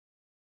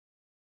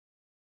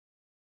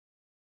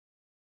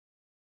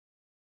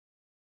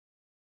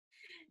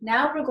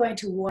Now we're going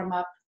to warm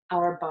up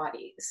our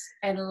bodies.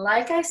 And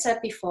like I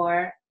said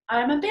before,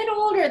 I'm a bit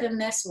older than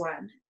this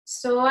one.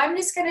 So I'm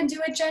just gonna do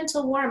a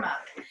gentle warm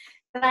up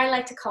that I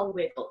like to call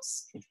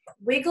wiggles.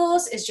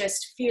 Wiggles is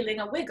just feeling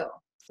a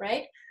wiggle,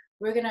 right?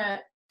 We're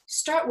gonna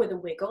start with a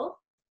wiggle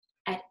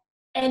at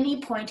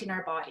any point in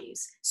our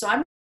bodies.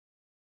 So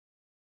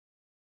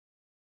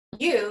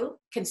you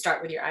can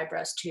start with your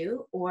eyebrows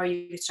too, or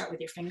you could start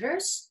with your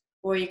fingers,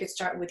 or you could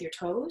start with your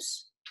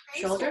toes,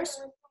 shoulders.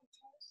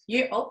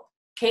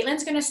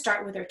 Caitlin's gonna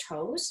start with her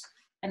toes,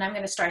 and I'm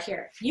gonna start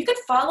here. You could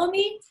follow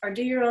me or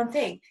do your own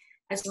thing,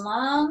 as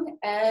long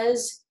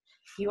as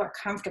you are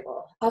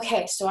comfortable.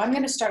 Okay, so I'm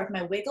gonna start with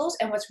my wiggles,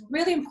 and what's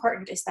really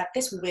important is that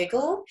this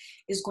wiggle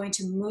is going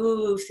to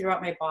move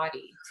throughout my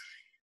body.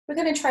 We're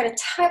gonna try to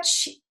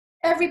touch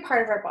every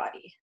part of our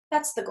body.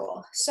 That's the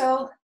goal.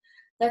 So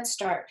let's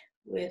start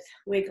with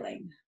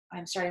wiggling.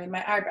 I'm starting with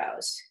my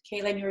eyebrows.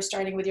 Caitlin, you were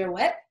starting with your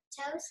what?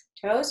 Toes.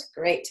 Toes?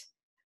 Great.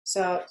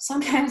 So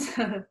sometimes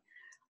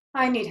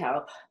I need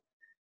help.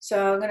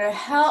 So I'm gonna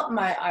help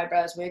my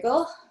eyebrows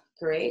wiggle.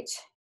 Great.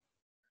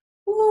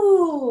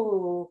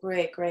 Ooh,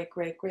 great, great,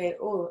 great, great.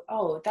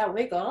 Oh, that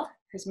wiggle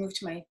has moved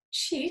to my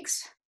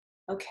cheeks.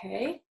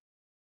 Okay.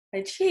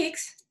 My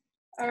cheeks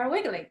are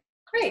wiggling.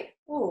 Great.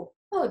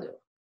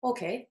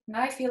 Okay.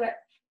 Now I feel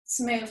it's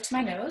moved to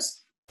my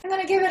nose. I'm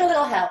gonna give it a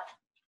little help,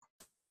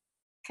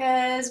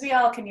 because we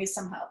all can use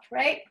some help,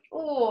 right?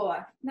 Oh,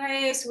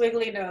 nice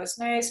wiggly nose,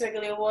 nice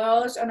wiggly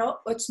nose. Oh no,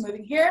 it's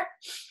moving here.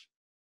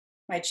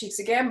 My cheeks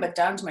again, but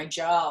down to my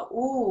jaw.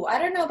 Ooh, I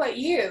don't know about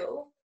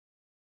you,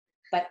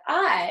 but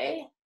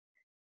I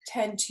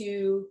tend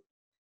to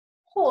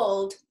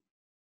hold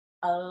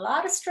a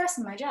lot of stress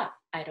in my jaw.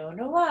 I don't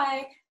know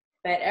why,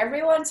 but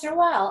every once in a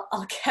while,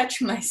 I'll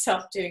catch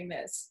myself doing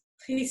this.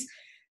 Please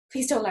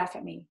don't laugh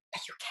at me,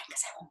 but you can,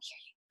 because I won't hear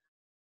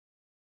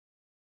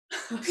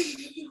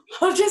you.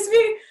 I'll just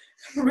be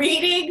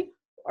reading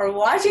or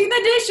washing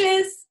the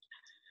dishes,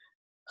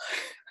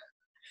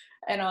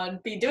 and I'll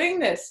be doing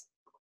this.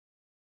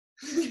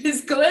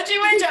 Just clenching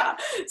my jaw.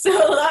 So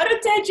a lot of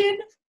tension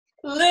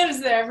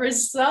lives there for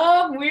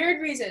some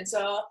weird reason.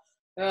 So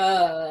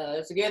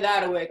let's give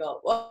that a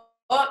wiggle.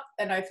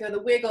 And I feel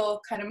the wiggle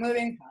kind of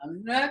moving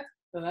from the neck.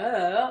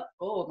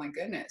 Oh my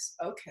goodness.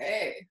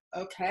 Okay.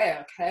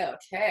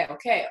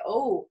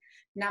 Oh,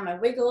 now my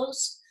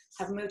wiggles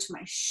have moved to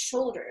my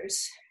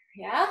shoulders.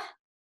 Yeah?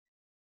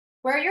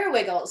 Where are your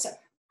wiggles?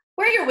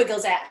 Where are your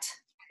wiggles at?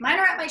 Mine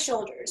are at my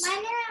shoulders. Mine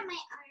are at my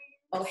arms.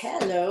 Oh,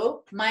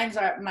 hello. Mine's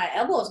are at my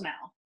elbows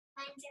now.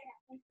 Mine are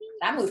at my fingers.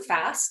 That moved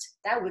fast.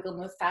 That wiggle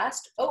moved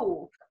fast.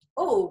 Oh,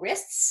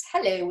 wrists.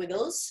 Hello,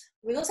 wiggles.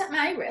 Wiggles at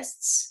my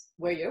wrists.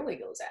 Where your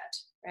wiggles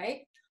at,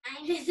 right?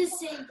 I'm in the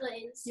same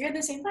place. You're in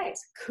the same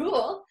place.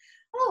 Cool.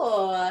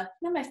 Oh,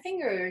 now my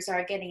fingers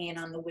are getting in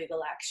on the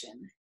wiggle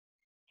action.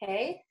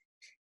 Okay.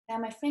 Now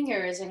my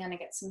fingers are gonna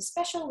get some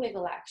special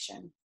wiggle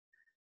action.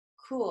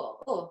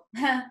 Cool. Oh,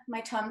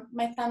 my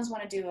thumbs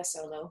want to do a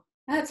solo.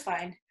 That's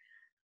fine.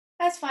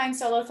 That's fine,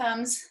 solo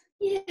thumbs.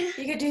 Yeah.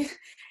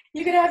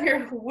 You could have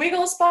your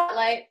wiggle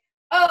spotlight.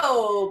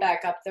 Oh,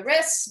 back up the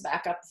wrists,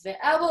 back up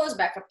the elbows,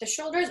 back up the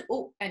shoulders.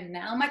 Oh, and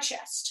now my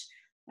chest.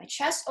 My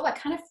chest, I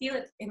kind of feel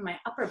it in my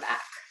upper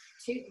back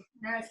too. I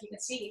don't know if you can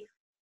see.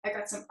 I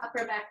got some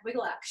upper back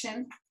wiggle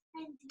action.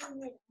 I'm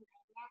doing it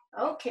on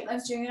my neck. Okay,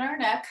 let's do it on our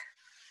neck.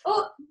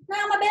 Oh,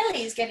 now my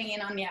belly is getting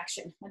in on the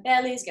action. My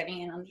belly is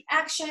getting in on the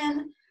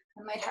action.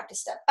 I might have to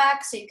step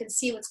back so you can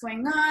see what's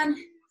going on.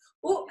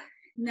 Oh,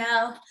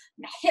 now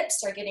my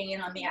hips are getting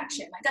in on the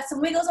action. I got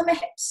some wiggles on my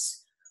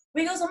hips.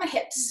 Wiggles on my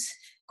hips.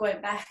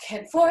 Going back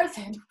and forth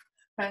and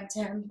front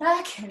and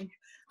back and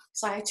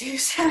side to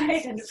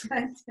side and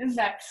front and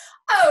back.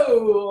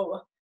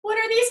 Oh, what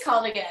are these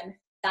called again?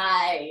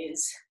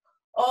 Thighs.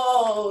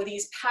 Oh,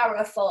 these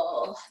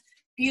powerful,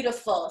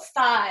 beautiful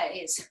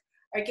thighs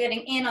are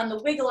getting in on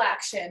the wiggle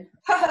action.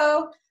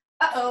 I'm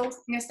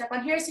gonna step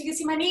on here so you can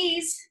see my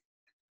knees.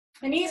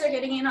 My knees are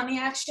getting in on the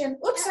action.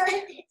 Oops,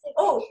 sorry.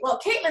 Oh, well,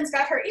 Caitlin's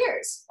got her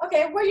ears.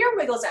 Okay, where are your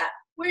wiggles at?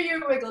 Where are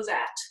your wiggles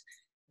at?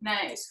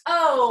 Nice.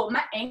 Oh,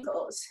 my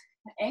ankles.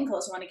 My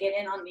ankles want to get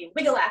in on the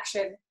wiggle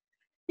action.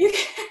 Can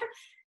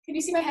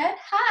you see my head?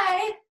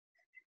 Hi.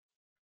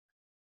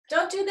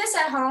 Don't do this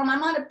at home.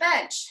 I'm on a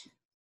bench.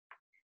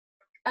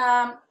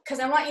 Because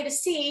I want you to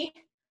see.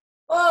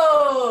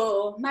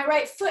 Oh, my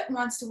right foot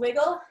wants to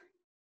wiggle.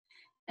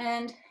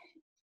 And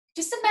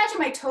just imagine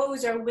my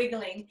toes are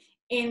wiggling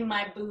in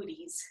my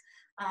booties.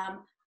 I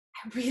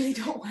really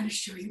don't want to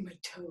show you my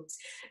toes.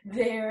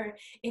 They're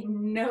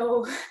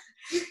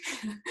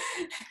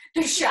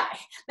they're shy.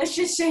 Let's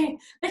just say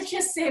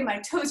my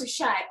toes are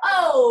shy.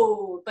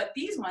 Oh, but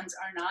these ones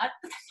are not.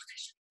 But that's what I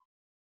show you.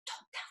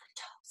 Don't tell the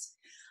toes.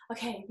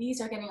 Okay,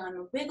 these are getting on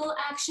a wiggle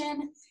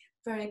action.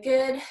 Very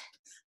good.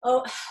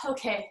 Oh,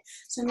 okay.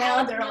 So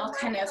now they're all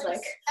kind of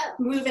like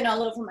moving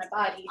all over my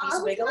body,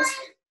 these wiggles.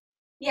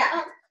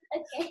 Yeah.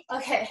 Okay.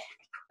 Okay.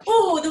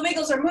 Oh, the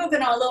wiggles are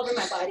moving all over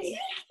my body.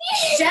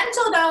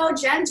 Gentle though,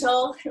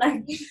 gentle.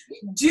 Like,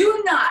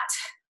 do not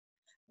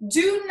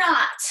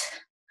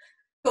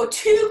go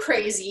too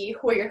crazy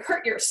where you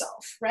hurt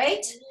yourself,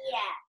 right? Yeah.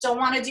 Don't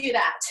want to do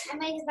that. I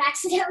might have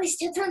accidentally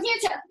stepped on your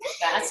toe.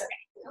 That's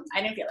okay.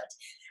 I didn't feel it.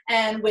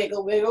 And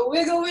wiggle, wiggle,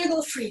 wiggle,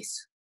 wiggle,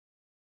 freeze.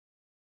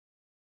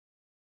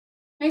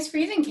 Nice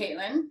breathing,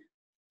 Caitlin.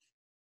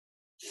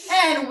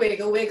 And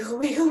wiggle, wiggle,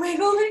 wiggle,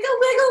 wiggle, wiggle,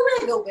 wiggle,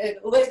 wiggle,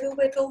 wiggle, wiggle,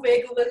 wiggle,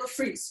 wiggle, wiggle,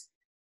 freeze.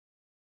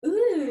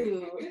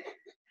 Ooh.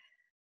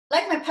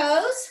 Like my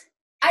pose?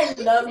 I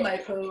love my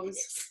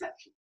pose.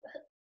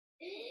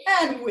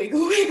 And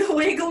wiggle, wiggle,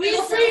 wiggle,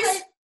 wiggle,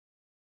 freeze.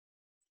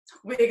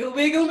 Wiggle,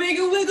 wiggle,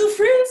 wiggle, wiggle,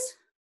 freeze.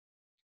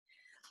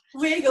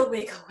 Wiggle,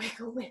 wiggle,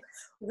 wiggle, wiggle,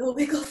 wiggle,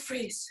 wiggle,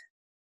 freeze.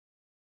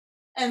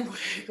 And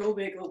wiggle,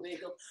 wiggle,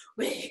 wiggle,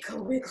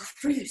 wiggle, wiggle,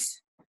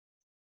 freeze.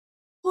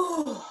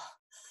 Oh.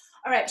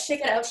 All right, shake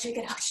it out, shake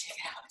it out, shake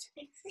it out.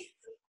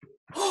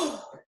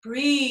 Oh,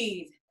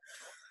 breathe.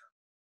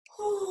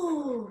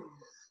 Oh,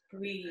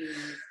 breathe.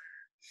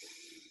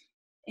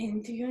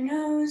 In through your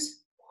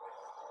nose,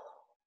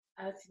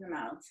 out through the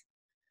mouth.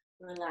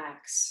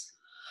 Relax.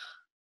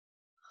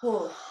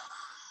 Oh,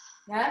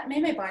 that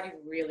made my body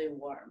really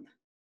warm.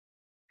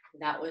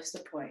 That was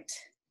the point.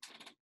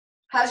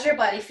 How's your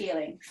body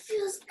feeling?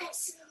 Feels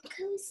nice and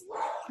cozy.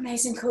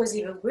 Nice and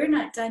cozy, but we're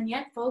not done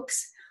yet,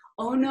 folks.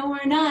 Oh no,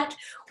 we're not.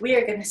 We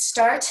are gonna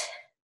start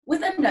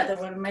with another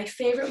one of my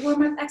favorite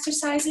warm-up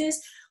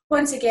exercises.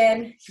 Once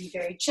again, be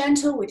very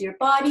gentle with your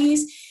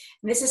bodies.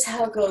 And this is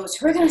how it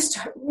goes. We're gonna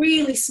start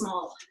really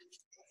small.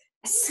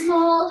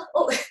 Small,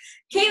 oh,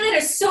 Caitlin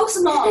is so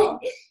small.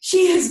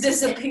 She has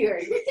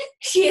disappeared.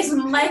 She is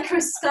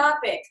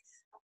microscopic.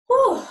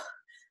 Whew.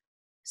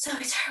 So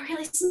it's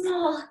really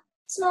small.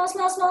 Small,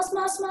 small, small,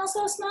 small, small,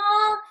 small,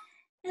 small.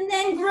 And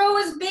then grow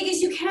as big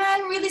as you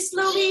can, really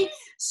slowly.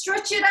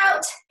 Stretch it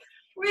out.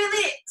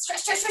 Really stretch,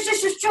 stretch, stretch,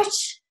 stretch,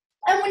 stretch.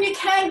 And when you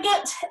can't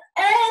get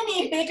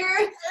any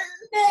bigger,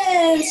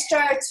 then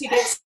start to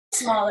get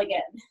small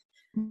again.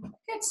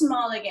 Get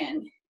small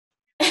again.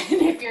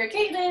 And if you're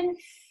Caitlin,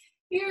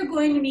 you're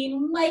going to be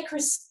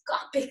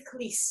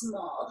microscopically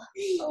small.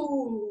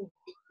 Oh,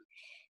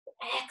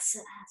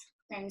 excellent.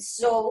 And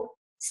so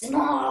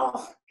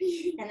small.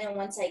 And then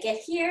once I get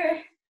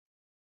here,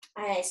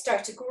 I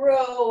start to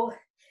grow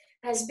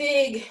as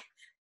big,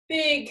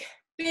 big,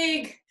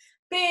 big,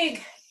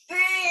 big,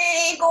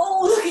 big.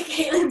 Oh, look at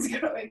Caitlin's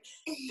growing.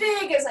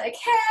 Big as I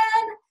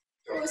can.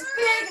 Go as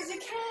big as you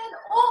can.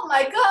 Oh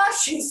my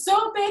gosh, she's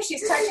so big.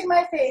 She's touching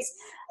my face.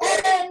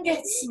 And then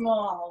get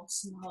small,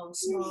 small,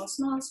 small,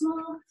 small,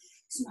 small,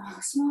 small,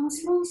 small, small,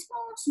 small,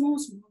 small, small,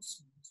 small,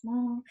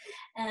 small,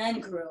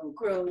 and grow,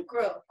 grow,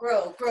 grow,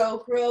 grow, grow,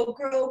 grow,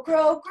 grow,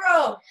 grow,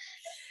 grow,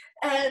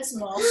 and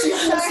small,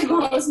 small,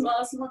 small, small,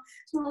 small,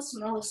 small,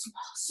 small, small,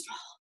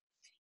 small.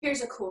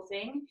 Here's a cool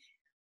thing.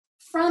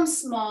 From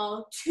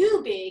small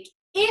to big,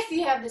 if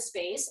you have the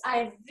space, I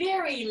have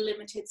very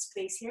limited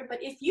space here,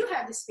 but if you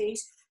have the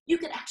space, you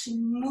can actually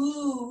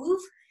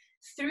move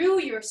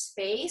through your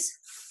space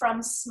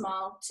from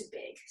small to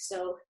big.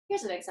 So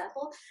here's an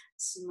example.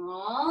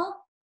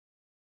 Small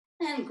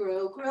and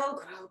grow, grow,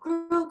 grow,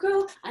 grow,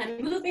 grow.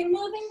 I'm moving,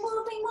 moving,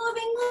 moving,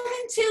 moving,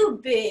 moving to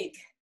big.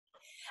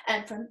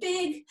 And from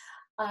big,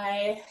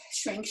 I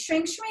shrink,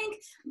 shrink, shrink,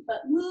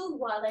 but move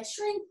while I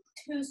shrink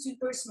to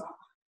super small.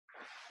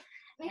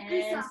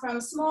 And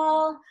from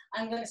small,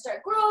 I'm going to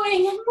start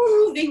growing and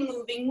moving,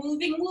 moving,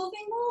 moving, moving,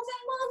 moving,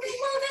 moving,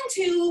 moving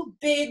to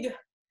big.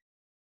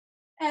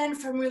 And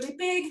from really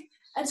big,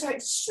 I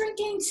start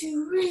shrinking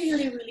to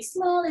really, really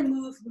small and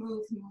move,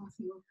 move, move,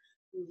 move,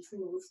 move,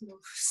 move,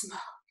 move, small.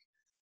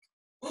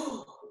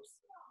 Oh,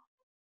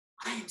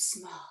 I am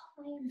small.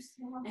 I am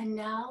small. And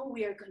now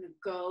we are going to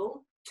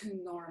go to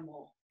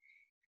normal.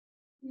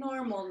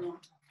 Normal, normal, normal.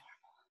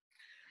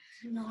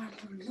 Normal,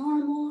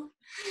 normal,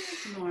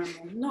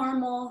 normal,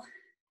 normal.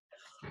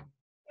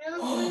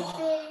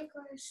 Oh. Big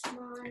or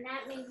small, and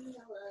that made me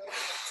a little.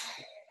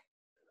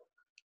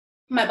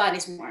 My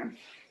body's warm.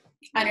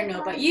 I don't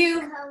know about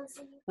you,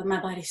 but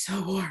my body's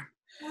so warm.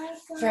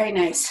 Very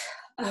nice.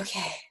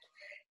 Okay.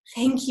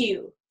 Thank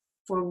you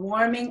for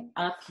warming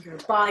up your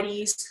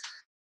bodies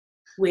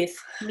with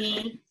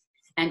me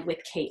and with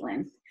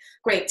Caitlin.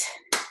 Great.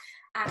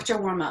 Actor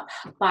warm up,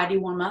 body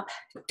warm up,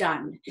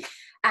 done.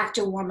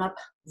 Actor warm up,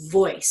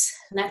 voice.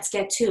 Let's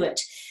get to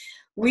it.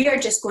 We are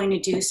just going to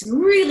do some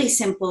really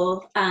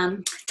simple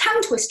tongue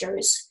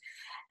twisters.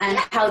 And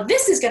how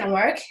this is going to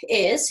work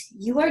is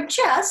you are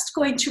just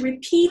going to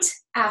repeat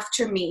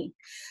after me.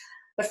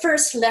 But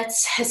first,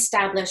 let's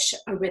establish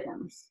a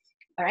rhythm.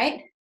 All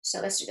right? So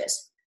let's do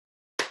this.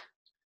 You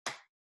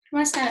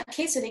want to stand up,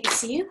 Kate, so they can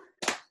see you?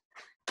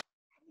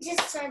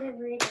 Just started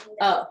reading.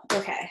 Oh,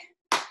 okay.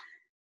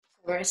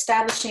 We're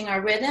establishing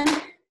our rhythm.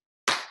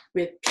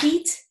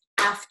 Repeat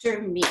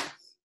after me.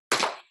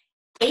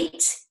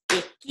 8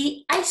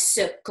 icky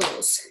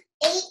icicles.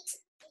 8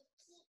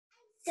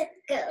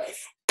 icicles.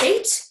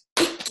 8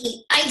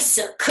 icky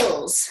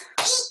icicles.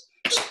 8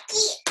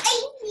 icky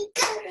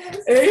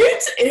icicles.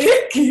 8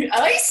 icky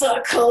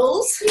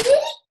icicles. 8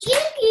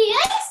 icky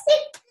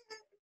icicles.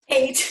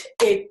 8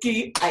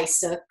 icky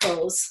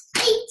icicles.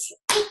 8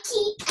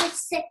 icky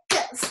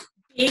icicles.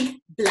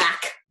 Big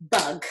black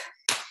bug.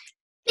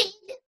 Big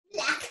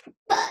black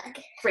bug.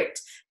 Great.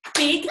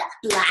 Big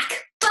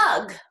black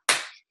bug.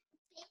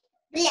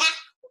 Black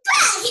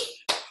bug.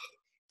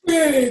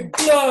 Big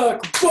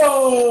black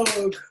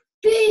bug.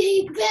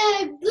 Big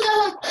black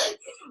bug.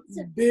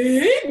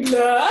 Big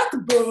black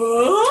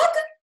bug.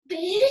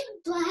 Big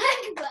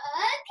black bug.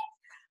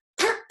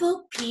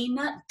 Purple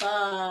peanut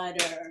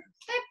butter.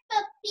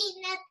 Purple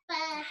peanut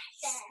butter.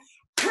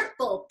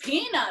 Purple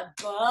peanut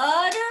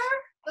butter.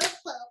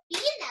 Purple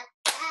peanut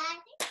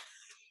butter.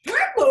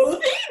 Purple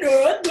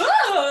peanut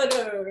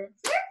butter.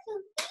 Purple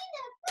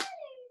peanut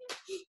butter.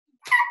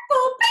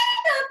 Purple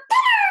peanut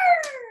butter.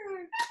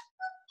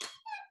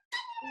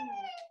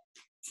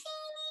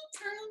 Teeny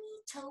tiny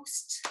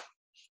toast.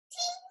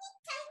 Teeny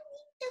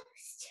tiny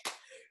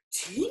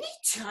Teeny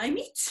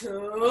tiny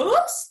toast.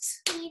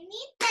 toast. Teeny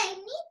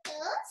tiny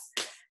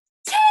toast.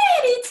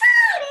 Teeny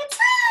tiny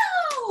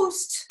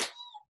toast.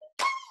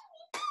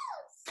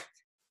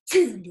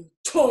 Teeny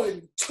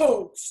tiny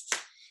toast.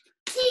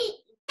 Teeny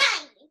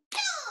tiny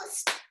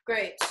toast.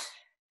 Great.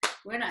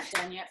 We're not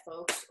done yet,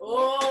 folks.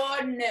 Oh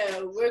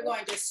no, we're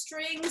going to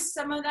string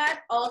some of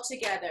that all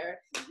together.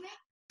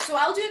 So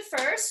I'll do it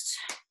first,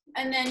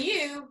 and then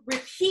you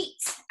repeat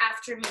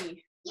after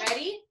me.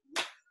 Ready?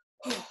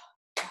 Okay.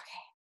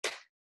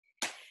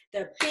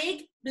 The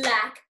big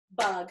black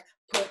bug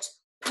put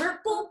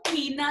purple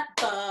peanut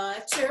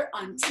butter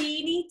on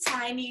teeny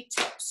tiny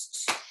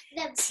toast.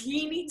 The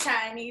Teeny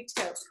tiny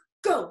toast.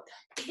 Go.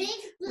 big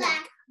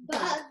black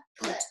bug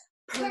put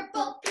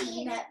purple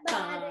peanut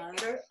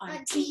butter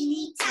on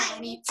teeny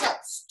tiny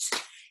toast.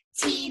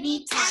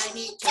 Teeny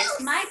tiny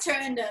toast. My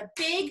turn. The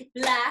big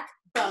black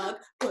bug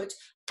put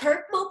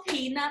purple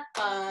peanut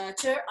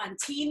butter on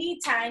teeny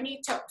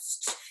tiny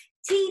toast.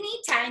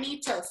 Teeny tiny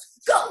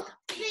toast. Go.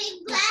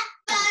 Big black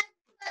bug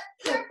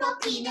put purple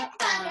peanut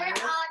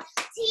butter on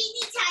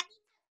teeny tiny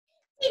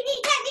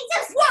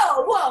toast.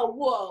 Whoa, whoa,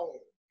 whoa.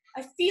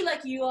 I feel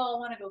like you all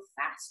want to go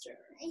faster.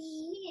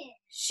 Yeah.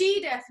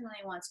 She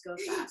definitely wants to go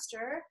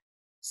faster.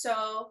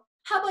 So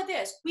how about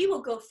this? We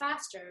will go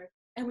faster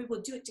and we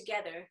will do it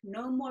together.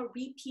 No more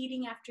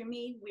repeating after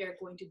me. We are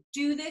going to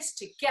do this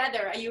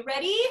together. Are you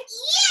ready?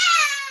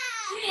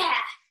 Yeah.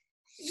 Yeah.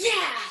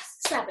 Yeah.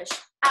 Establish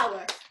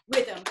our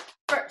rhythm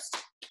first.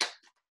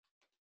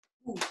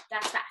 Ooh,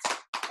 that's fast.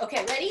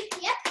 Okay, ready?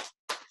 Yep.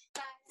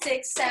 5,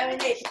 6,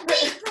 7, 8.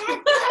 Big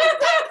black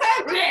bug.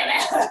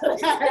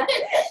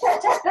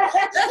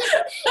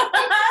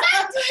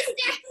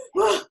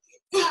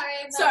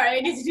 Sorry, I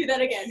need to do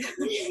that again.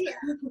 It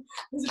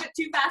was a bit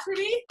too fast for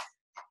me,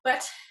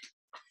 but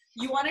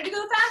you wanted to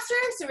go faster,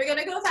 so we're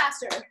gonna go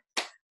faster.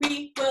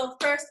 We will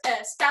first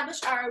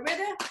establish our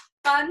rhythm.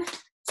 1,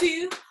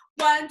 2,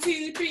 1,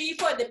 2, 3,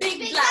 4. The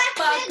big black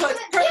bug puts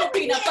purple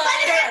peanut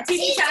butter on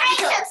teeny tiny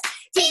toast.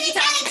 Teeny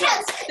tiny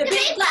toast. The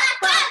big black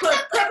bug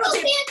puts purple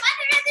peanut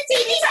butter on the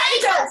teeny tiny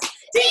toast.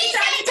 Teeny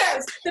tiny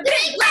toast. The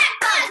big black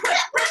bug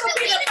puts purple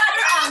peanut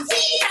butter on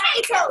teeny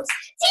tiny toast.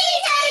 Teeny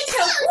tiny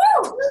toast.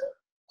 Woo!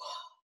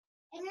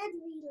 And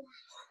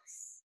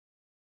relax.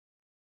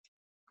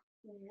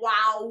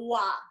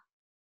 Wow.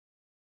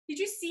 Did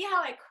you see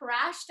how I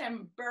crashed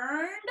and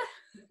burned?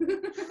 That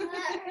hurt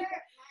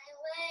my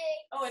leg.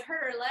 Oh, it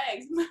hurt her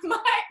legs.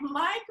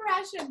 My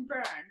crash and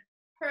burn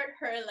hurt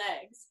her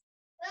legs.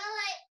 Well,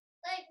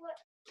 like what?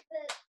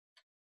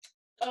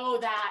 Oh,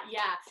 that,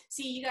 yeah.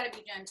 See, you gotta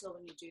be gentle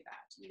when you do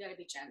that. You gotta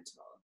be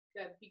gentle.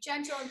 You gotta be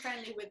gentle and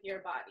friendly with your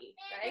body,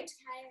 right? I'm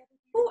tired.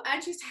 Oh,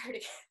 and she's tired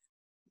again.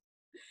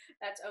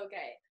 That's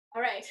okay.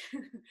 All right.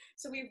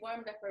 So we've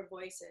warmed up our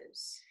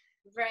voices.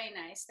 Very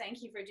nice.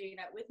 Thank you for doing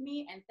that with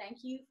me, and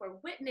thank you for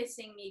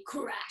witnessing me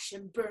crash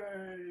and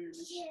burn.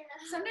 Yeah.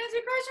 Sometimes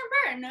we crash and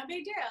burn, no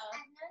big deal. I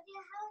have no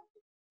idea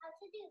how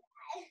to do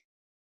that.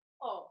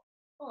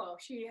 Oh,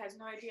 she has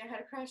no idea how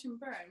to crash and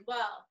burn.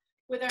 Well,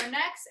 with our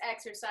next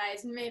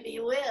exercise, maybe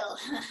we'll.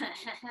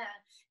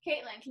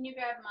 Caitlin, can you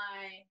grab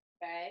my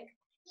bag?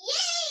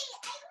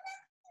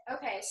 Yay!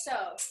 Okay,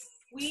 so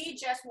we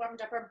just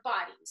warmed up our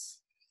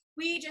bodies.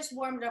 We just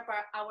warmed up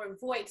our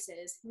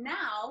voices.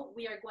 Now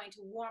we are going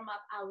to warm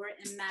up our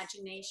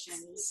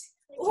imaginations.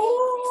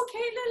 Oh,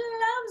 Caitlin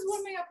loves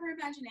warming up her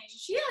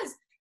imagination.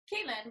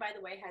 Caitlin, by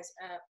the way, has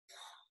a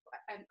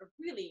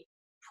really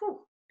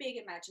big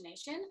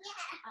imagination.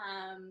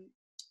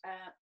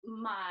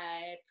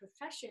 My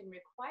profession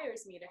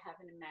requires me to have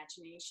an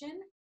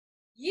imagination.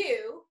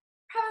 You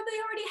probably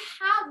already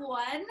have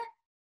one.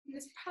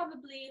 It's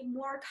probably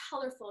more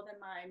colorful than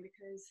mine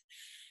because,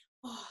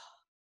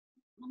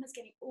 Mama's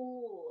getting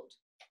old.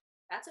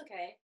 That's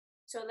okay.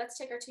 So let's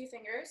take our 2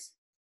 fingers.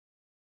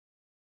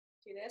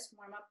 Do this,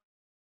 warm up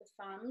the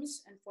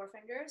thumbs and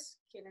forefingers.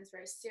 Caitlin's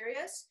very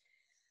serious.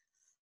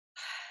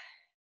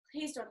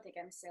 Please don't think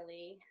I'm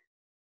silly.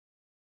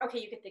 Okay,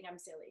 you could think I'm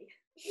silly.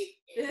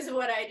 This is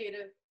what I do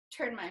to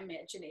turn my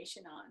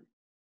imagination on.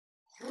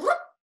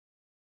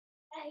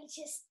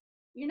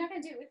 You're not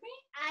gonna do it with me?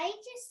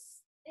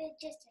 It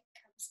just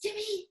comes to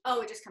me.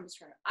 Oh, it just comes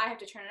to her. I have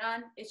to turn it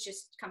on. It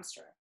just comes to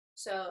her.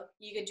 So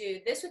you could do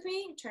this with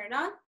me, turn it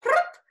on,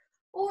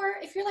 or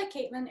if you're like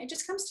Caitlin, it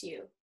just comes to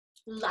you.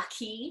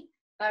 Lucky.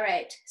 All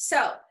right,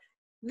 so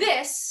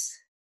this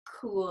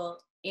cool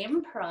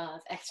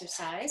improv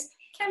exercise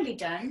can be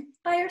done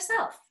by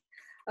yourself,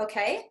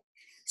 okay?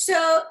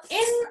 So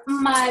in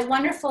my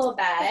wonderful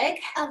bag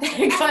that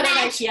I got at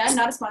IKEA,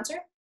 not a sponsor.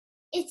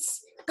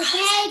 It's the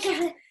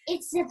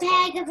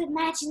bag of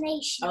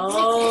imagination.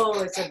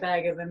 Oh, it's a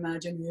bag of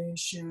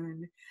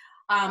imagination.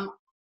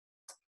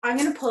 I'm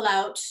gonna pull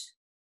out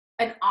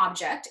an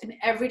object, an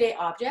everyday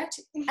object,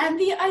 and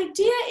the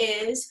idea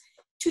is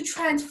to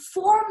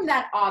transform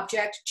that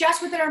object just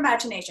with our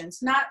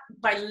imaginations, not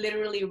by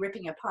literally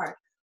ripping it apart.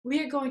 We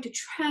are going to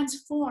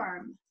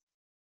transform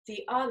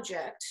the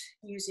object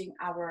using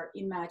our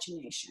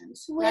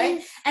imaginations,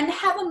 right? And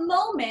have a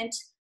moment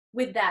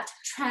with that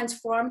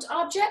transformed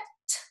object,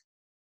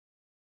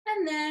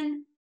 and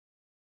then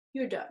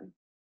you're done.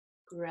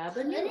 Grab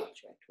a new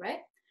object, right?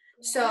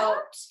 So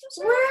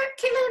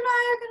Caitlin and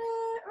I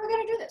we're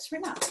gonna do this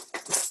right now.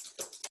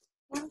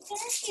 I'm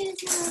gonna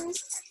choose one.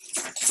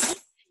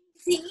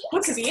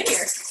 What could be in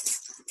here?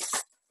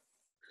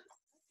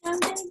 I'm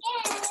gonna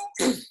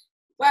get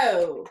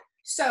Whoa.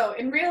 So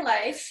in real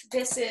life,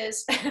 this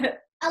is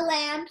a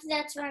lamp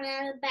that's run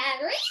out of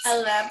batteries. a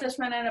lamp that's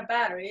run out of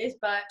batteries,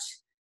 but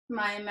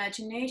my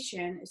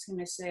imagination is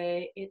gonna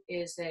say it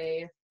is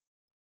a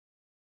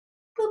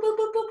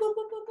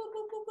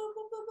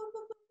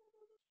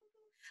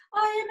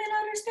I am in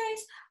outer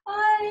space.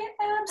 I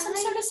am some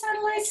sort of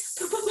satellite.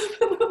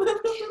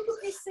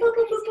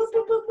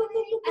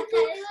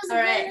 All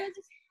right.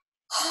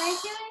 Can I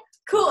do it?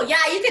 Cool.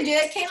 Yeah, you can do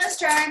it. Kayla's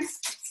turn.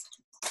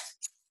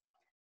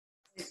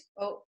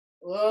 Oh.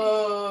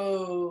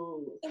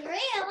 Whoa. In real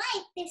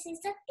life, this is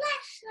a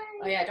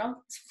flashlight. Oh yeah, don't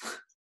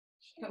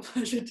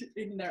flash it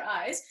in their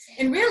eyes.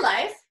 In real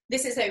life,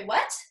 this is a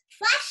what?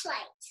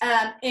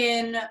 Flashlight.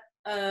 In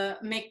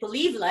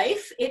make-believe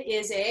life, it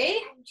is a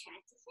I'm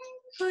trying to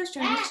think. who's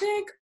trying to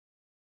think?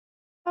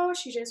 Oh,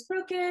 she just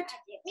broke it. I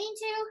didn't mean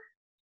to.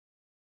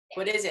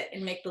 What is it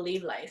in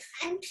make-believe life?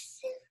 I'm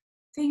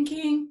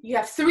Thinking. You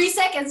have 3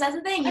 seconds. That's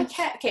the thing. You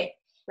can't. Okay.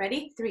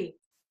 Ready? 3,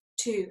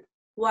 2,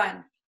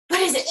 1.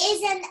 What is it?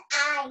 Is an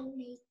eye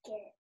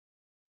maker.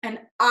 An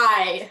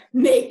eye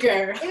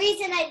maker. The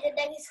reason I did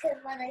that is because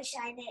when I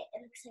shine it,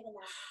 it looks like an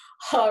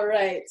eye. All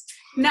right.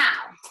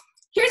 Now,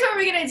 here's what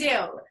we're gonna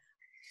do.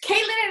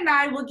 Caitlin and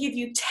I will give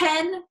you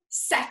 10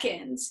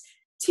 seconds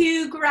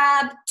to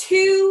grab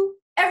 2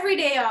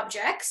 everyday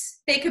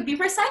objects. They could be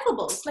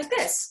recyclables, like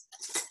this.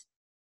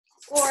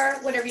 Or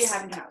whatever you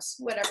have in your house,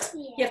 whatever.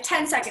 Yeah. You have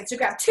 10 seconds to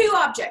grab 2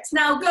 objects.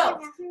 Now go.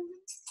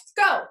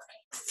 Go.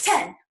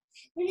 10.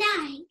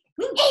 9.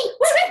 8.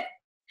 Okay.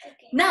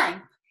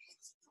 9.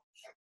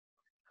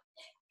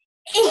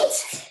 8.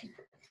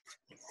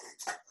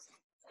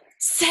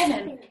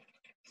 7.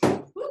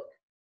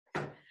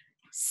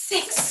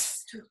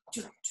 6.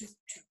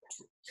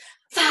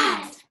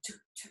 5.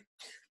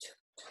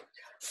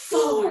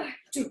 4.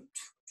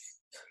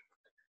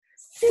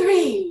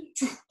 3.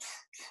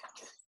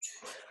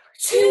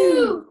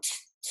 2.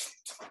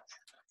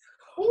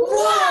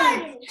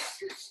 1.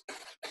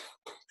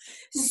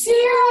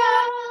 0.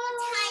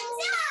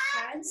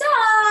 Time's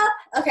up.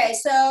 Okay,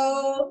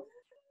 so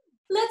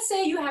let's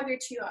say you have your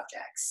 2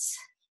 objects.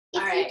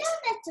 If All you right.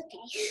 don't, that's okay.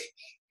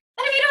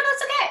 And if you don't,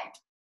 that's okay.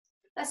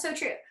 That's so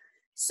true.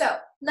 So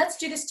let's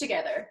do this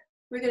together.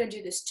 We're gonna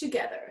do this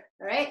together.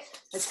 All right.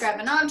 Let's grab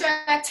an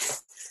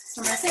object.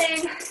 One more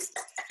thing.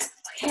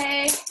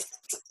 Okay.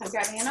 I'm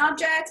grabbing an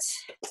object.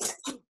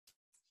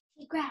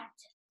 You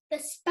grabbed the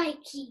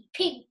spiky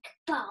pink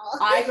ball.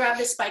 I grabbed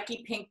a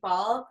spiky pink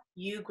ball.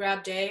 You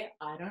grabbed a,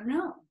 I don't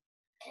know.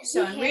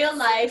 So in real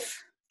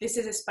life, this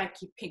is a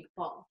spiky pink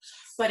ball.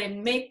 But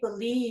in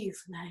make-believe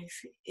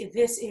life,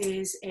 this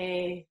is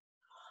a,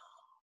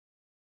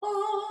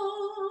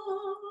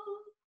 oh,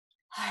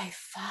 I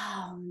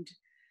found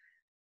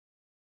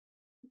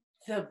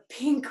the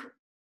pink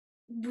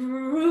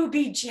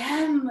ruby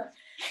gem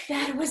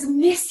that was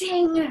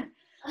missing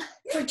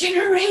for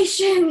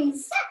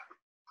generations.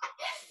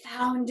 I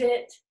found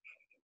it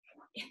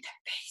in the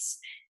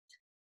basement.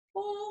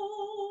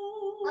 Oh.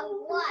 Of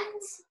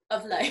what?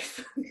 Of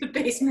life. The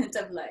basement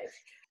of life.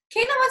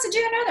 Caitlin wants to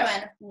do another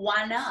one.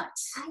 Why not?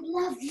 I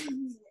love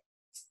you.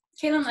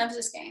 Caitlin loves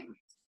this game.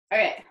 All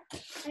right.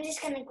 I'm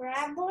just gonna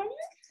grab one.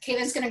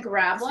 Caitlin's gonna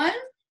grab one.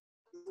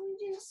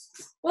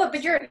 Well,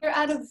 but you're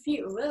out of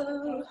view.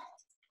 Whoa.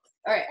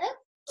 All right.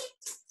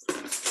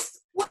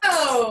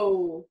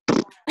 Whoa.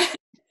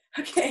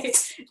 Okay.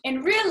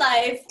 In real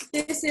life,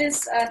 this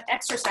is an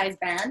exercise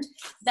band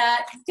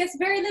that gets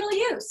very little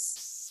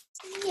use.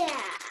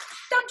 Yeah.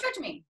 Don't judge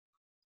me.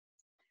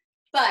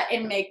 But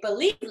in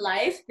make-believe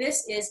life,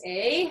 this is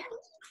a,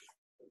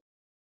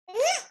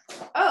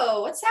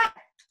 oh, what's that?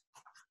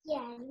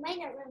 Yeah, you might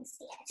not want to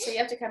see it. So you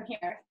have to come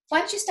here. Why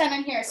don't you stand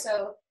on here?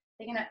 So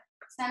they're gonna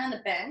stand on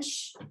the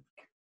bench.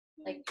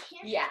 Like,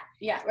 yeah,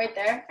 right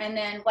there. And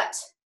then what?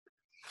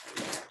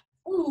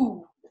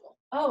 Ooh.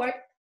 Oh,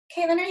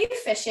 Caitlin, are you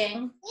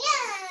fishing?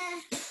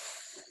 Yeah.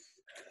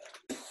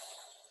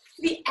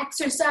 the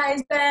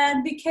exercise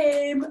band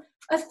became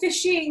a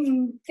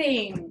fishing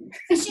thing.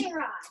 Fishing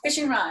rod.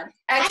 Fishing rod.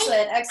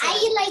 Excellent, excellent.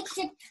 I like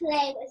to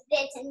play with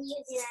it and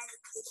use it as a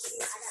fishing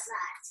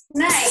rod a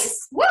lot.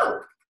 Nice. Woo!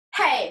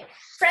 Hey,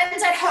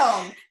 friends at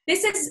home.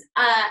 This is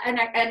an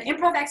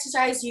improv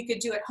exercise you could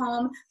do at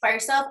home by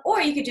yourself,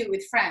 or you could do it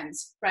with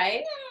friends,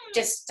 right?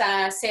 Just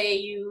say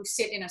you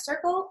sit in a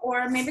circle,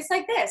 or maybe it's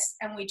like this,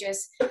 and we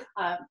just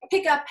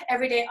pick up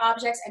everyday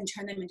objects and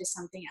turn them into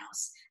something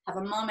else. Have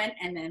a moment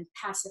and then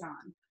pass it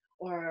on,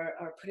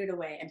 or put it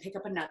away and pick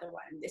up another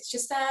one. It's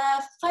just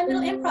a fun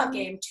little improv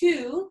game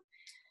to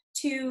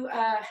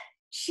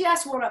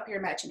just warm up your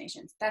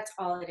imaginations. That's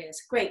all it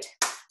is. Great.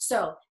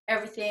 So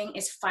everything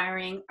is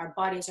firing, our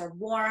bodies are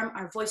warm,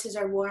 our voices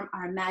are warm,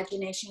 our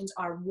imaginations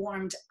are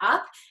warmed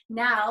up.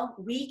 Now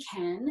we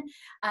can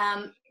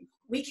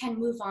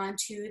move on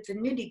to the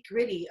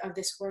nitty-gritty of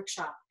this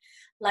workshop.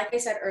 Like I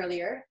said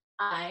earlier,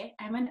 I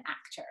am an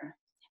actor,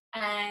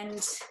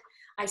 and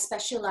I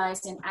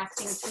specialize in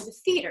acting through the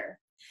theater.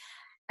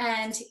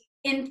 And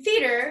in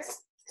theater,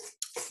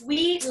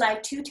 we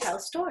like to tell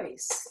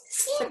stories.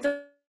 But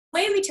the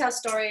way we tell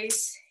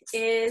stories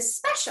is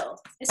special.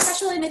 It's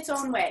special in its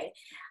own way.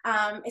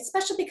 It's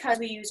special because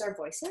we use our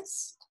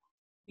voices.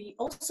 We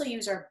also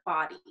use our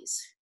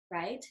bodies,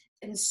 right?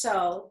 And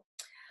so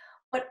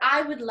what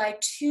I would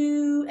like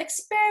to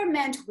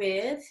experiment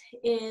with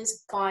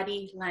is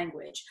body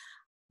language.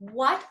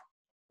 What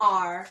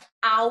are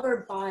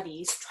our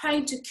bodies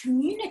trying to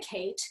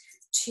communicate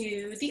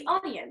to the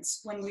audience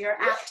when we are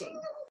acting?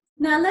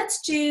 Now let's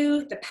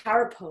do the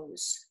power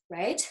pose,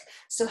 right?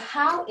 So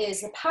how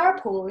is the power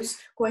pose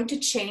going to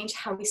change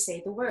how we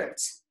say the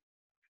words?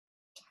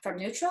 From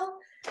neutral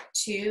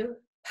to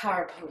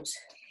power pose.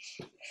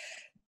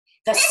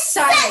 The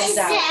sun is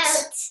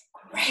out.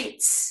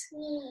 Great.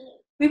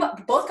 We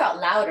both got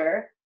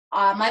louder.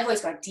 My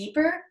voice got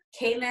deeper.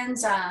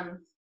 Caitlin's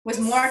was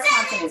more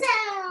confident.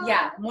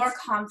 Yeah, more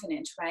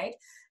confident, right?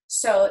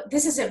 So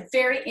this is a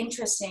very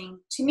interesting,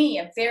 to me,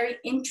 a very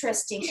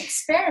interesting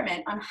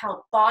experiment on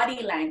how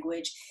body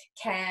language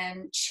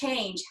can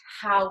change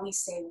how we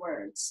say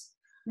words.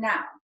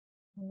 Now,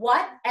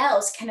 what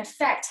else can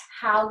affect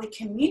how we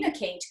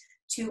communicate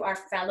to our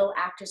fellow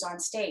actors on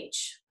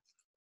stage?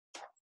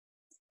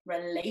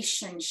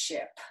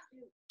 Relationship.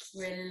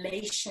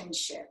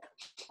 Relationship.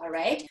 All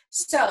right?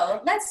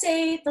 So let's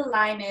say the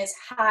line is,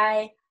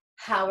 hi,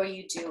 how are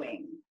you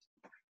doing?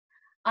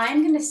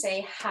 I'm going to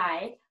say,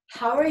 hi,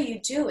 how are you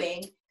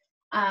doing,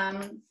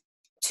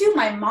 to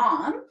my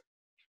mom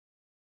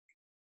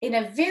in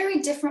a very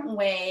different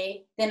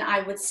way than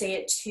I would say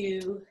it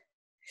to,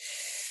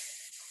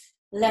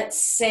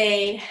 let's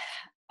say,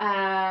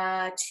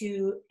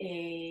 to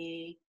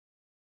a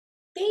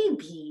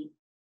baby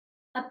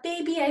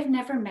I've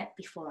never met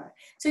before.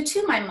 So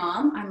to my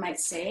mom, I might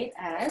say it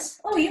as,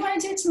 oh, you want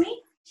to do it to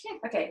me? Sure.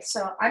 Okay,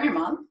 so I'm your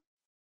mom.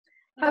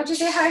 How would you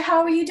say, hi, how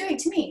are you doing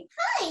to me?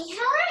 Hi,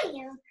 how are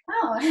you?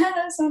 Oh,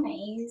 that's so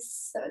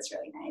nice. That was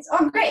really nice.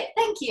 Oh, great.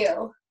 Thank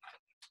you.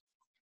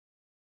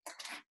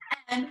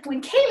 And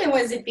when Caitlin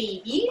was a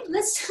baby,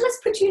 let's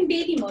put you in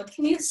baby mode.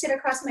 Can you sit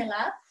across my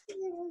lap?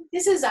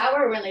 This is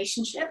our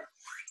relationship.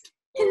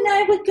 And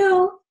I would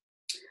go,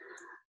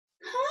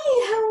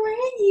 hi, how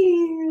are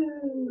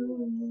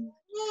you?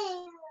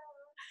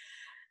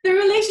 The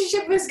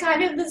relationship was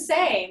kind of the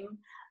same.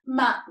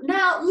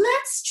 Now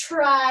let's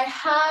try,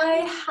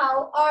 hi,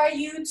 how are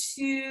you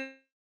to,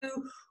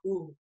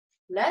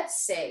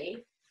 let's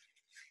say,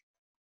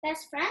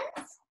 Best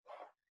friends?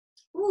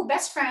 Ooh,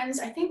 best friends,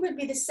 I think would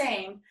be the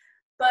same,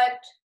 but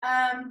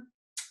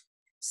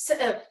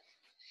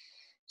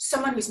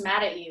someone who's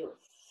mad at you,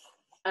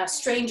 a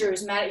stranger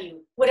is mad at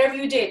you. Whatever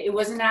you did, it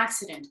was an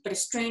accident, but a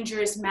stranger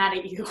is mad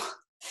at you.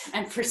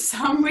 And for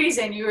some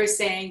reason you were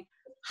saying,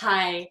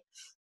 hi,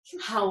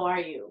 how are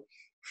you?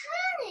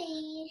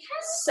 Hi.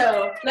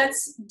 So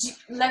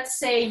let's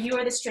say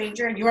you're the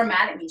stranger and you're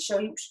mad at me. Show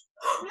you,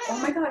 oh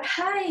my God,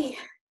 hi,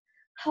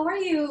 how are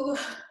you?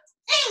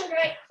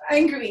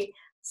 Angry.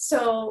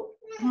 So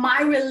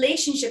my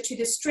relationship to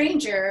the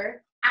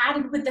stranger,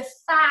 added with the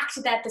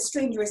fact that the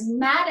stranger is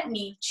mad at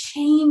me,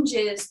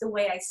 changes the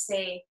way I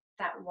say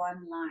that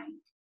one line,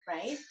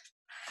 right?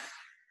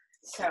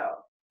 So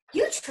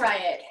you try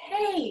it.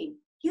 Hey,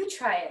 you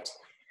try it.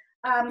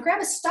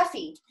 Grab a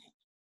stuffy.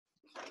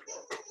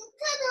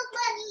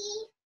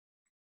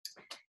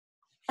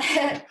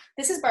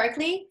 This is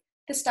Barkley,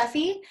 the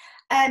stuffy,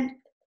 and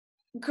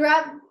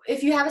grab,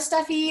 if you have a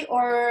stuffy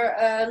or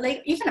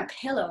like even a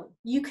pillow,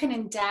 you can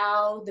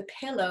endow the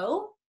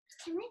pillow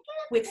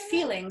with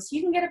feelings.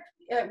 You can get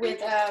it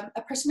with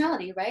a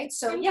personality, right?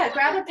 So yeah,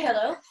 grab a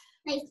pillow.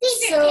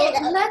 So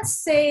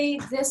let's say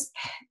this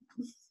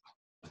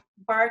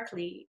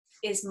Barkley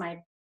is my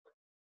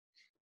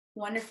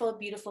wonderful,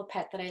 beautiful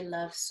pet that I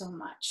love so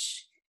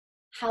much.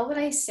 How would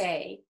I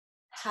say,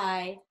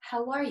 hi,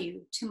 how are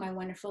you, to my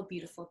wonderful,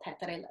 beautiful pet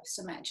that I love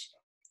so much?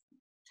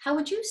 How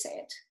would you say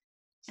it?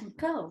 And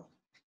go.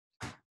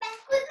 Back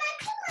with my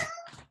pillow.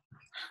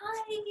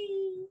 Hi,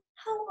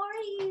 how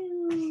are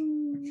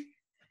you?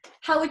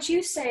 How would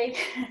you say,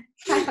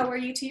 hi, how are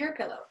you to your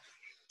pillow?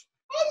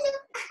 Hello.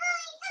 Hi.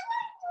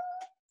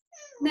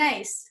 How are you?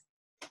 Nice.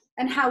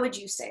 And how would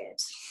you say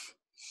it?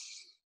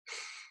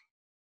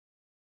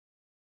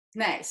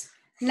 Nice.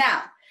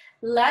 Now,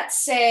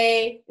 let's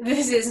say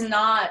this is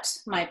not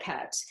my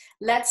pet.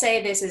 Let's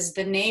say this is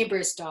the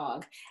neighbor's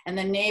dog, and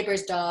the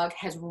neighbor's dog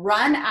has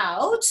run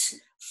out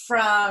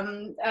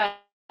from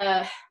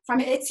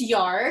its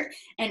yard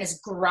and is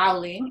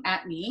growling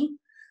at me.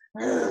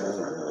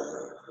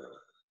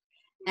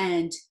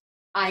 And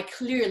I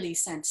clearly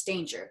sense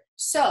danger.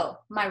 So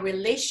my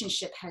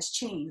relationship has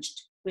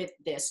changed with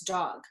this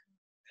dog.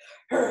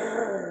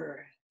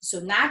 So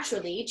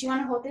naturally, do you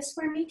want to hold this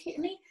for me,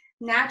 Caitlin?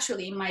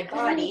 Naturally, my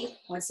body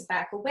wants to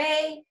back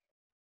away.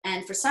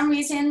 And for some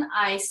reason,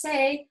 I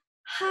say,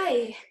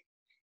 hi,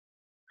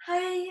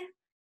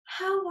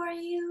 how are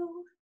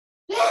you?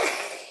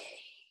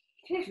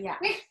 Yeah.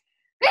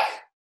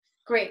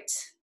 Great.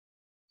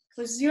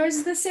 Was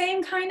yours the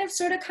same kind of,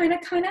 sort of, kind of?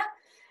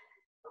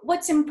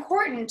 What's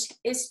important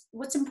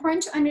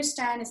to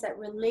understand is that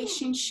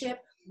relationship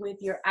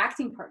with your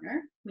acting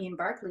partner, me and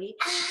Barkley,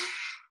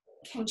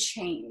 can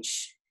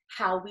change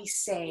how we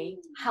say,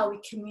 how we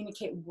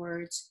communicate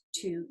words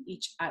to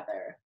each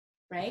other,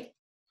 right?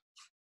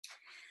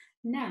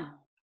 Now,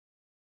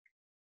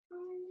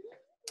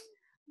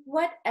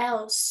 what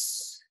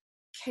else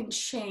can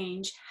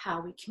change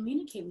how we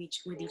communicate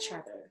with each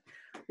other?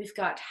 We've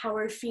got how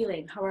we're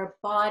feeling, how our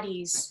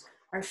bodies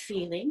are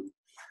feeling.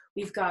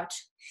 We've got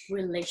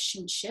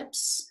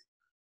relationships.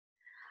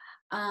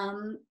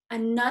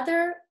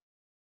 Another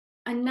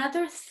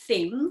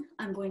thing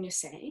I'm going to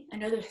say,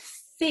 another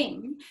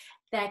thing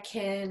that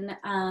can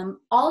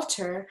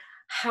alter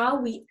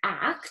how we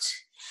act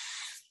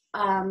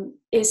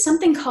is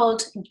something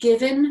called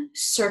given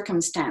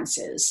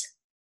circumstances.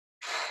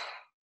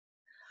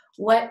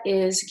 What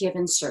is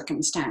given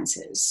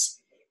circumstances?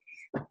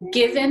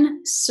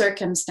 Given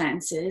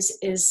circumstances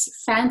is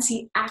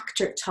fancy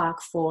actor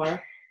talk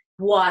for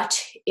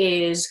what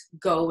is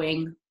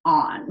going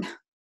on,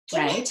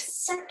 right?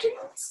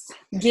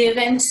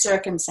 Given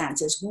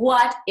circumstances,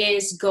 what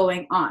is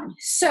going on?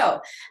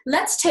 So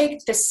let's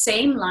take the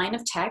same line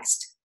of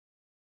text.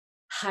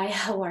 Hi,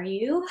 how are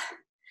you?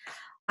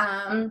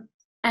 And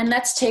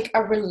let's take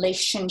a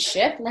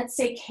relationship. Let's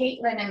say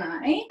Caitlin and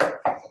I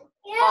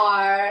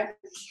are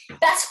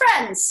best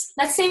friends.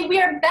 Let's say we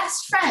are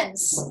best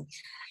friends.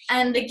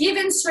 And the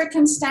given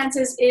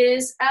circumstances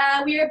is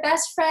we are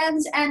best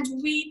friends and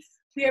we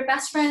are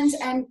best friends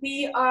and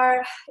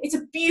it's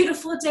a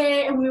beautiful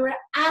day and we were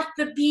at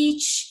the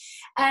beach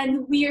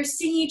and we are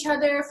seeing each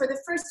other for the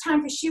first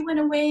time because she went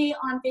away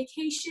on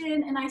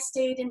vacation and I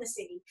stayed in the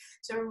city.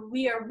 So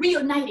we are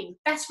reuniting,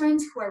 best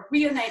friends who are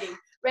reuniting.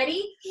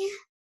 Ready? Yeah.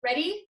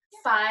 Ready?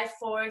 5,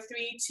 4,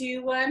 3,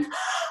 2, 1.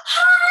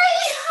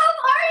 Hi, how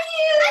are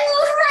you? I'm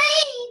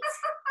great.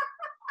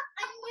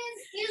 I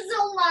miss you so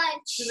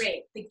much.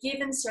 Great. The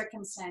given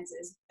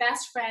circumstances,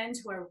 best friends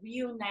who are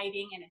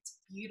reuniting and it's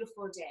a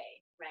beautiful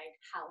day, right?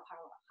 How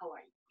are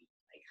you?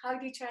 We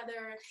hugged each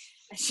other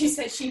and she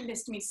said she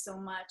missed me so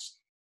much.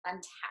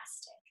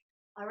 Fantastic.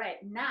 All right,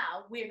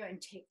 now we're going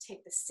to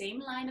take the same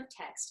line of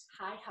text.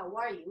 Hi, how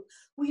are you?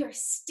 We are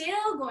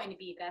still going to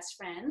be best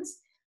friends,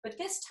 but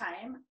this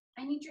time,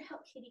 I need your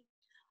help, Katie.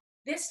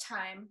 This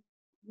time,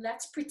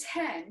 let's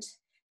pretend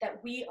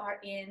that we are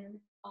in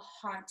a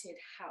haunted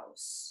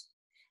house,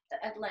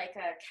 at like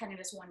a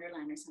Canada's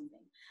Wonderland or something.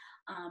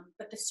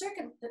 But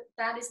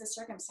that is the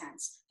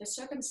circumstance. The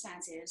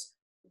circumstance is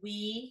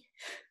we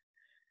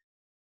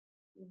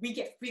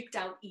get freaked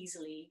out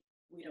easily.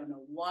 We don't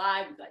know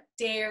why. We got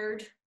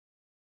dared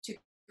to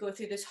go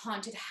through this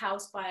haunted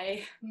house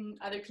by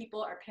other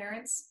people, our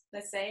parents,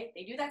 let's say.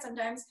 They do that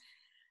sometimes.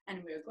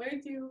 And we're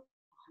going through a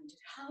haunted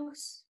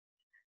house.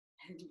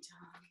 And,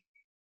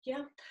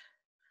 yep.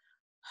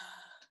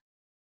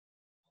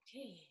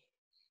 Okay.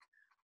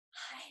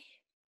 Hi.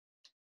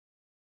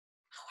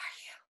 How are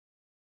you?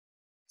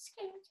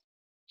 Scared.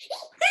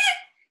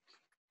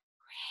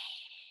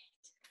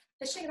 Great.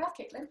 Let's shake it off,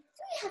 Caitlin. We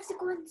have to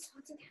go in this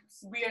haunted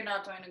house. We are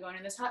not going to go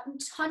into this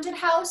haunted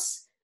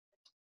house.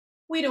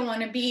 We don't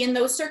want to be in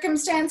those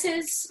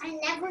circumstances. I'm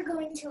never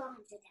going to a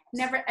haunted house.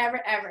 Never,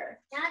 ever, ever.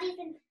 Not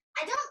even,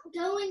 I don't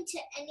go into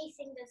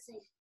anything that's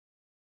like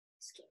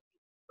scary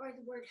or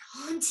the word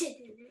haunted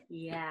in it.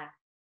 Yeah.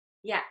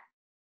 Yeah.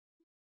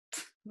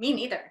 Me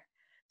neither.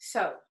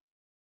 So,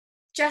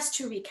 just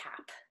to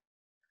recap.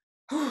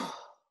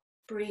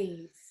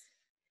 Breathe.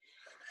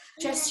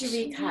 Just to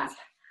recap.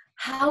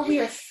 How we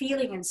are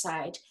feeling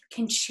inside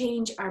can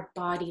change our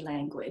body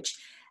language.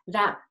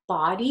 That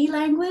body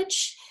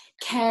language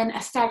can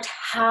affect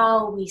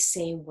how we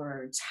say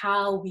words,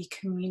 how we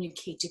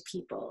communicate to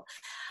people.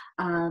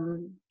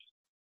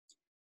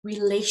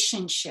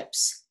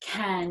 Relationships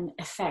can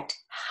affect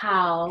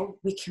how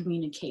we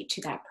communicate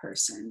to that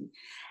person.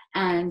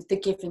 And the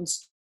given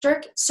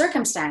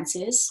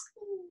circumstances,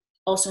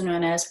 also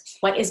known as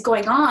what is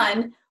going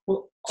on,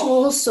 will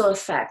also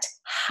affect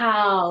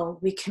how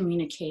we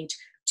communicate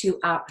to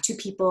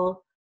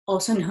people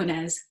also known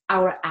as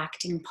our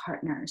acting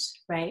partners,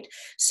 right?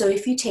 So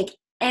if you take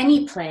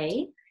any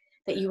play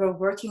that you are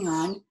working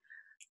on,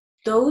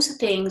 those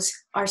things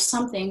are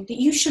something that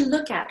you should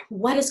look at.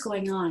 What is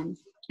going on?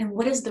 And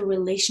what is the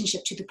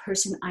relationship to the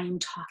person I am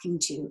talking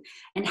to?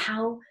 And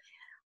how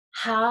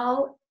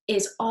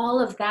is all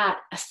of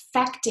that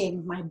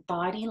affecting my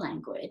body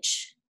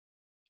language?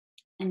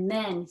 And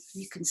then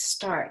you can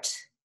start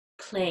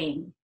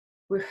playing,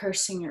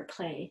 rehearsing your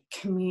play,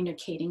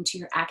 communicating to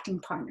your acting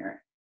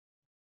partner,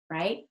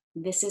 right?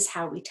 This is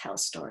how we tell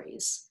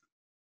stories.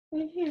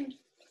 Mm-hmm.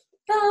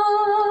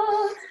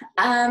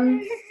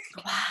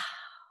 Wow.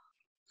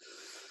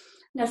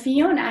 Now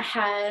Fiona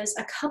has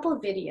a couple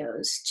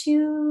videos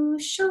to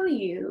show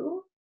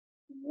you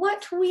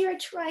what we are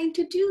trying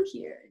to do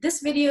here.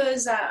 This video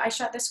is, I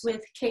shot this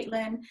with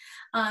Caitlin,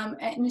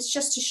 and it's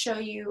just to show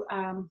you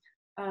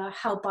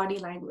how body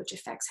language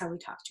affects how we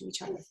talk to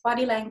each other.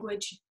 Body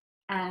language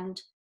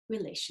and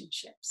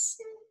relationships.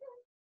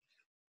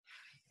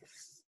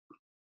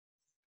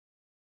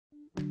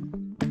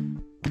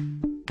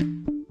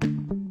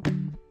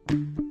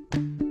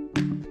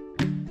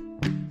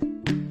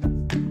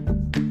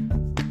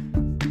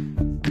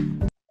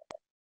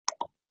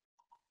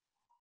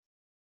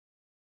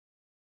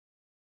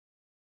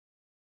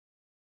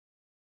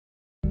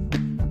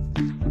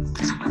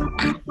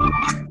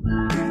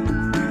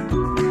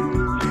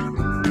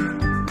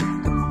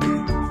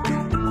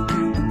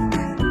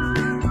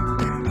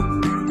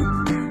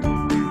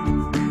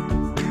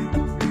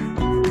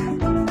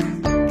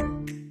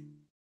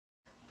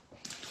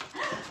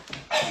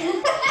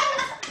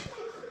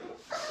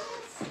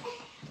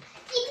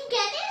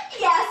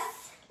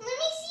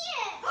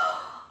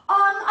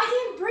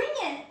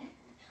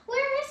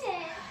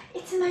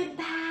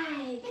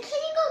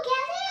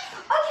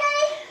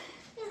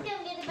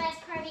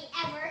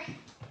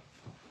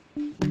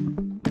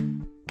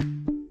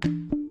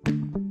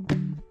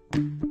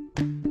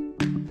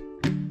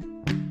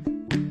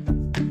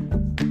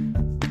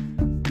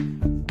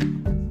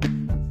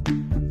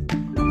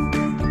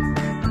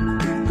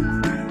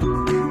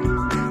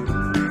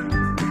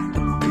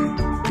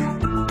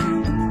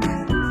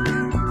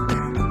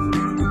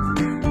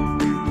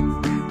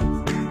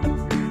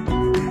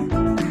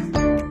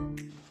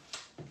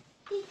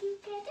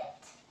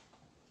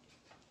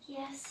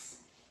 Yes.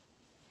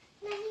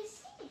 Let me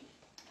see.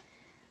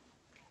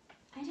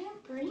 I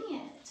didn't bring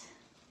it.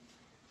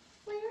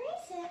 Where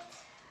is it?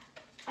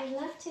 I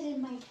left it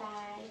in my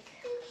bag.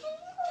 Then can you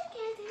go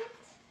get it?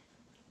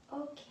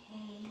 Okay.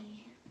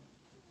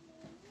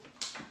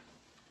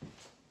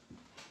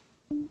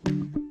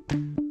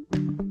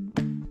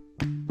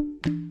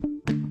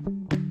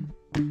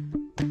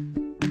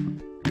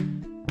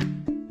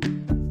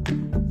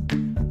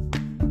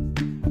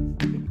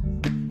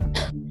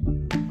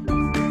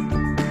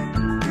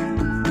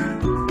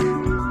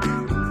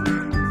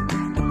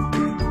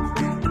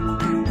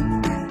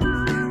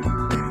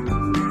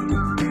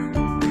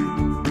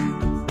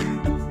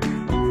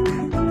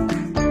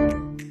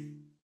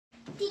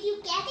 Did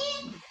you get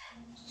it?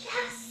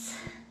 Yes.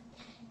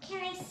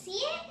 Can I see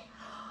it?